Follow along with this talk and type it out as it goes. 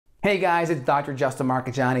Hey guys, it's Dr. Justin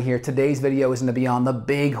Marchegiani here. Today's video is going to be on the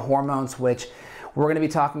big hormone switch. We're going to be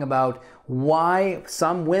talking about why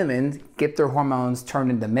some women get their hormones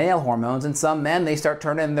turned into male hormones and some men, they start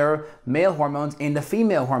turning their male hormones into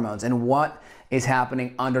female hormones, and what is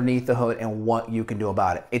happening underneath the hood and what you can do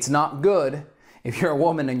about it. It's not good if you're a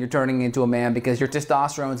woman and you're turning into a man because your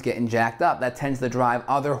testosterone is getting jacked up. That tends to drive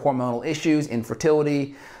other hormonal issues,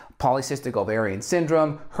 infertility, Polycystic ovarian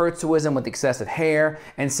syndrome, hirsutism with excessive hair,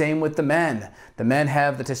 and same with the men. The men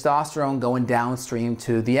have the testosterone going downstream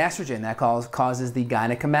to the estrogen. That causes the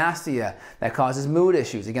gynecomastia. That causes mood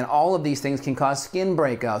issues. Again, all of these things can cause skin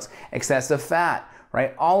breakouts, excessive fat,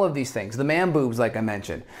 right? All of these things. The man boobs, like I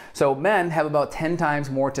mentioned. So men have about 10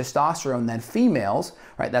 times more testosterone than females,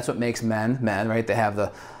 right? That's what makes men, right? They have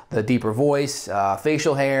the deeper voice,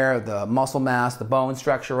 facial hair, the muscle mass, the bone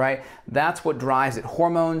structure, right? That's what drives it.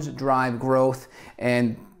 Hormones drive growth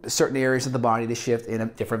and certain areas of the body to shift in a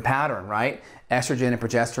different pattern, right? Estrogen and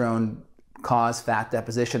progesterone cause fat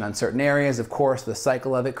deposition on certain areas. Of course, the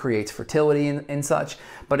cycle of it creates fertility and such.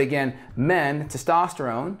 But again, men,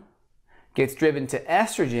 testosterone gets driven to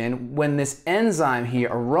estrogen when this enzyme here,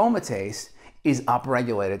 aromatase, is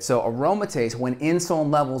upregulated. So aromatase, when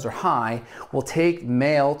insulin levels are high, will take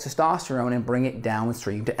male testosterone and bring it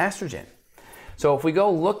downstream to estrogen. So if we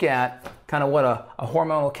go look at kind of what a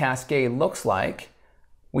hormonal cascade looks like,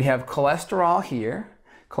 we have cholesterol here.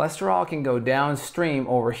 Cholesterol can go downstream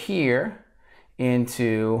over here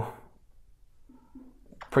into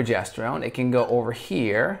progesterone. It can go over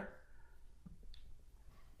here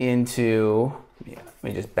into, let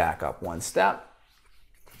me just back up one step.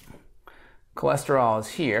 Cholesterol is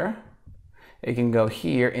here. It can go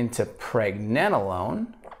here into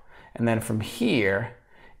pregnenolone, and then from here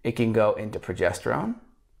it can go into progesterone.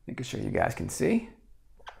 Making sure you guys can see.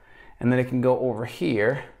 And then it can go over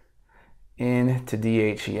here into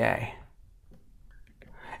DHEA.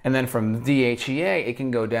 And then from DHEA it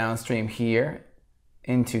can go downstream here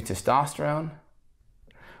into testosterone,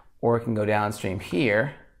 or it can go downstream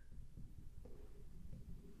here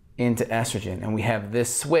into estrogen. And we have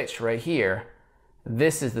this switch right here.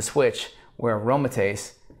 This is the switch where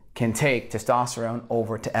aromatase can take testosterone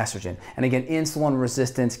over to estrogen. And again, insulin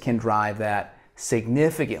resistance can drive that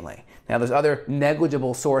significantly. Now there's other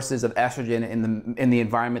negligible sources of estrogen in the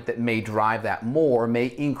environment that may drive that more, may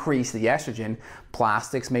increase the estrogen.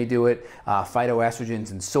 Plastics may do it,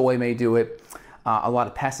 phytoestrogens and soy may do it. A lot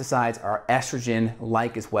of pesticides are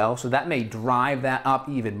estrogen-like as well, so that may drive that up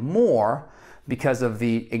even more because of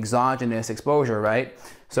the exogenous exposure, right?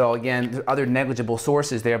 So again, there are other negligible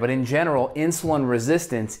sources there, but in general, insulin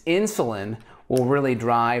resistance, insulin will really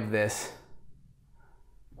drive this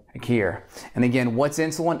here. And again, what's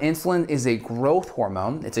insulin? Insulin is a growth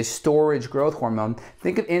hormone. It's a storage growth hormone.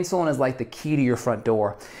 Think of insulin as like the key to your front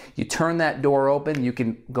door. You turn that door open, you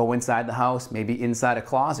can go inside the house, maybe inside a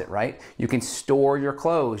closet, right? You can store your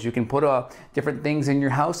clothes. You can put different things in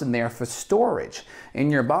your house in there for storage.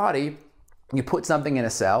 In your body, you put something in a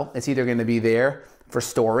cell, it's either going to be there for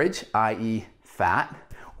storage, i.e. fat,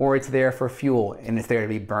 or it's there for fuel and it's there to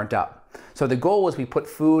be burnt up. So the goal is we put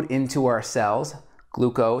food into our cells,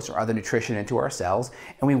 glucose or other nutrition into our cells,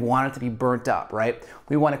 and we want it to be burnt up, right?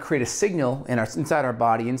 We want to create a signal inside our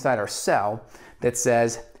body, inside our cell, that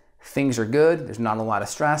says things are good, there's not a lot of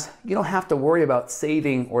stress. You don't have to worry about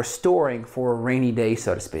saving or storing for a rainy day,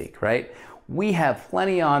 so to speak, right? We have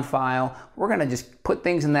plenty on file. We're going to just put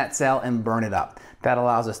things in that cell and burn it up. That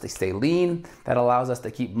allows us to stay lean. That allows us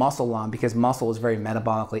to keep muscle on because muscle is very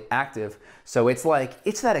metabolically active. So it's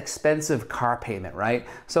that expensive car payment, right?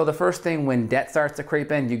 So the first thing when debt starts to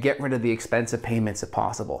creep in, you get rid of the expensive payments if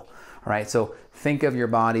possible, right? So think of your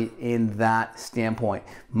body in that standpoint.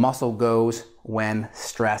 Muscle goes when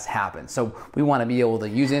stress happens. So we want to be able to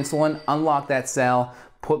use insulin, unlock that cell,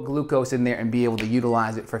 put glucose in there and be able to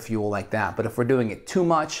utilize it for fuel like that. But if we're doing it too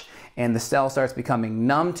much and the cell starts becoming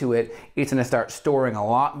numb to it, it's going to start storing a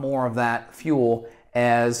lot more of that fuel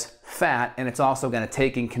as fat, and it's also going to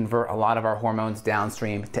take and convert a lot of our hormones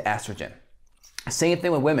downstream to estrogen. Same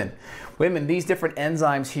thing with women. Women, these different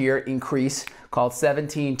enzymes here increase, called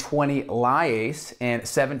 17-20 lyase and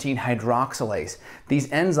 17 hydroxylase. These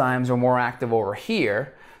enzymes are more active over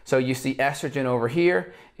here. So you see estrogen over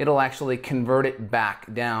here, it'll actually convert it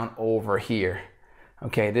back down over here.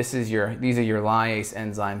 Okay, these are your lyase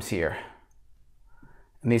enzymes here.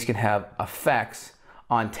 And these can have effects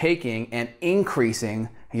on taking and increasing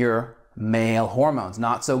your male hormones.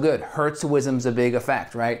 Not so good. Hirsutism's a big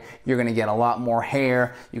effect, right? You're going to get a lot more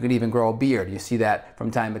hair. You can even grow a beard. You see that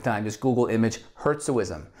from time to time. Just Google image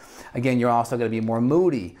hirsutism. Again, you're also going to be more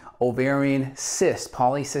moody. Ovarian cyst,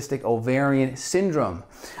 polycystic ovarian syndrome.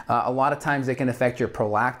 A lot of times they can affect your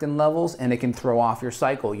prolactin levels and it can throw off your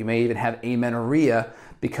cycle. You may even have amenorrhea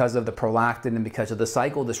because of the prolactin and because of the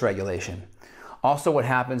cycle dysregulation. Also, what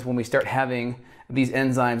happens when we start having these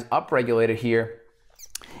enzymes upregulated here,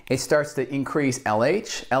 it starts to increase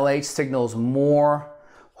LH. LH signals more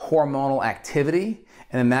hormonal activity,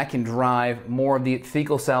 and then that can drive more of the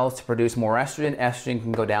fecal cells to produce more estrogen. Estrogen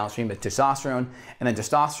can go downstream to testosterone, and then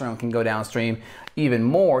testosterone can go downstream even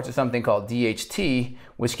more to something called DHT,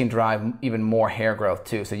 which can drive even more hair growth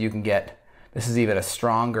too. So you can get, this is even a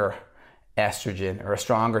stronger estrogen or a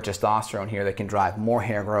stronger testosterone here that can drive more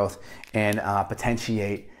hair growth and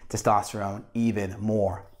potentiate testosterone even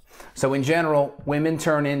more. So in general, women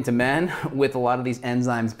turn into men with a lot of these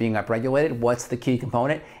enzymes being upregulated. What's the key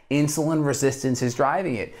component? Insulin resistance is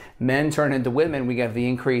driving it. Men turn into women, we get the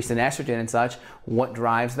increase in estrogen and such. What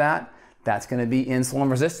drives that? That's going to be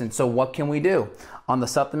insulin resistance. So what can we do? On the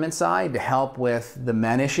supplement side, to help with the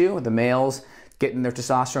men issue, the males getting their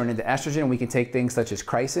testosterone into estrogen, we can take things such as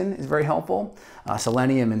chrysin is very helpful,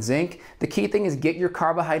 selenium and zinc. The key thing is get your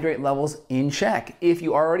carbohydrate levels in check. If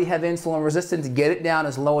you already have insulin resistance, get it down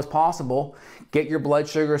as low as possible. Get your blood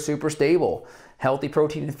sugar super stable. Healthy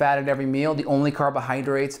protein and fat at every meal. The only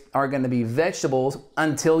carbohydrates are going to be vegetables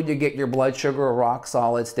until you get your blood sugar rock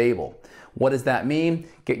solid stable. What does that mean?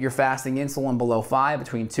 Get your fasting insulin below 5,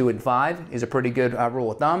 between 2 and 5 is a pretty good rule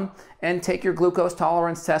of thumb. And take your glucose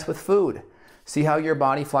tolerance test with food. See how your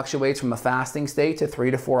body fluctuates from a fasting state to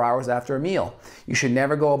 3 to 4 hours after a meal. You should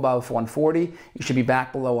never go above 140. You should be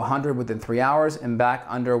back below 100 within 3 hours and back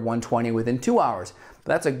under 120 within 2 hours.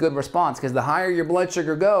 But that's a good response because the higher your blood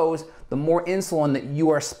sugar goes, the more insulin that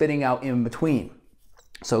you are spitting out in between.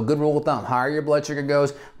 So good rule of thumb, higher your blood sugar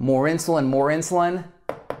goes, more insulin,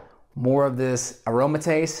 more of this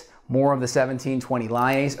aromatase, more of the 1720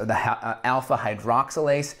 lyase or the alpha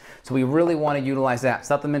hydroxylase. So we really want to utilize that.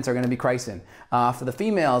 Supplements are going to be chrysin. For the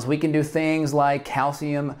females, we can do things like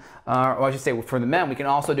calcium, or I should say for the men, we can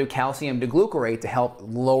also do calcium deglucarate to help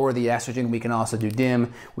lower the estrogen. We can also do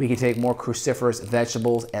DIM. We can take more cruciferous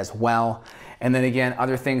vegetables as well. And then again,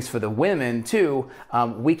 other things for the women too.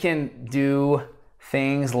 We can do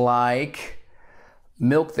things like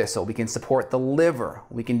milk thistle. We can support the liver.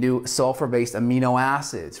 We can do sulfur-based amino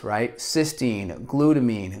acids, right? Cysteine,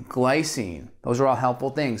 glutamine, glycine. Those are all helpful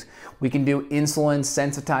things. We can do insulin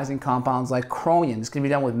sensitizing compounds like chromium. This can be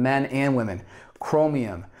done with men and women.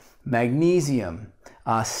 Chromium, magnesium,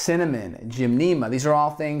 cinnamon, gymnema. These are all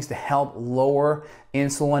things to help lower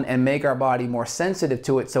insulin and make our body more sensitive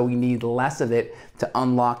to it, so we need less of it to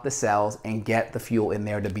unlock the cells and get the fuel in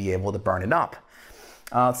there to be able to burn it up.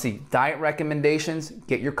 Let's see, diet recommendations,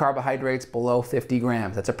 get your carbohydrates below 50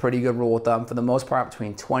 grams. That's a pretty good rule of thumb. For the most part,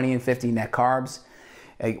 between 20 and 50 net carbs.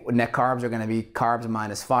 Net carbs are going to be carbs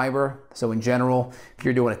minus fiber. So in general, if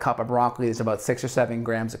you're doing a cup of broccoli, there's about 6 or 7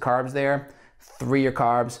 grams of carbs there. 3 are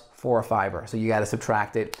carbs, 4 are fiber. So you got to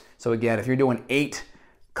subtract it. So again, if you're doing 8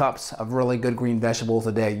 cups of really good green vegetables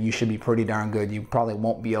a day, you should be pretty darn good. You probably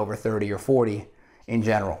won't be over 30 or 40 in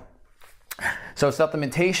general. So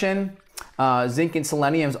supplementation. Zinc and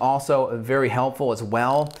selenium is also very helpful as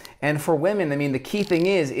well. And for women, I mean, the key thing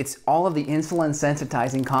is it's all of the insulin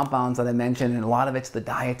sensitizing compounds that I mentioned, and a lot of it's the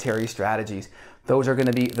dietary strategies. Those are going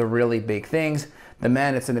to be the really big things. The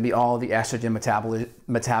men, it's going to be all of the estrogen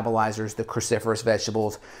metabolizers, the cruciferous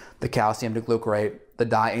vegetables, the calcium deglucarate, the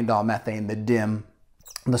diindol methane, the DIM,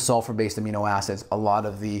 the sulfur-based amino acids, a lot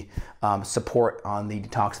of the support on the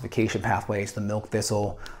detoxification pathways, the milk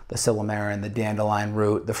thistle, the silymarin, the dandelion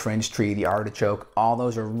root, the fringe tree, the artichoke, all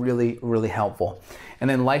those are really, really helpful. And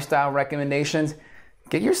then lifestyle recommendations,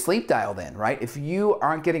 get your sleep dialed in, right? If you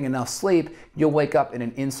aren't getting enough sleep, you'll wake up in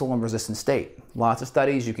an insulin resistant state. Lots of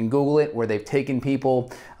studies, you can Google it, where they've taken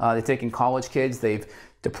people, they've taken college kids, they've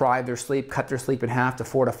deprived their sleep, cut their sleep in half to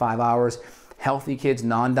 4 to 5 hours. Healthy kids,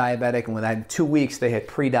 non-diabetic, and within 2 weeks they had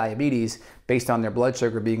pre-diabetes based on their blood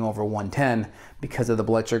sugar being over 110 because of the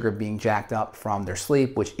blood sugar being jacked up from their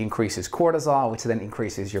sleep, which increases cortisol, which then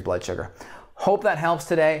increases your blood sugar. Hope that helps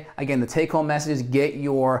today. Again, the take-home message is get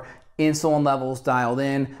your insulin levels dialed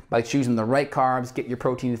in by choosing the right carbs, get your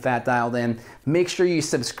protein and fat dialed in. Make sure you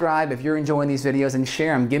subscribe if you're enjoying these videos and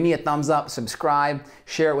share them. Give me a thumbs up, subscribe,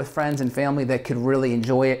 share it with friends and family that could really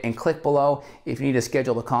enjoy it, and click below if you need to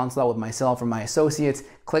schedule a consult with myself or my associates.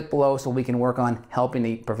 Click below so we can work on helping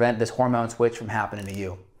to prevent this hormone switch from happening to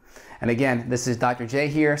you. And again, this is Dr. J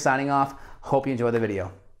here signing off. Hope you enjoyed the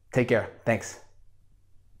video. Take care. Thanks.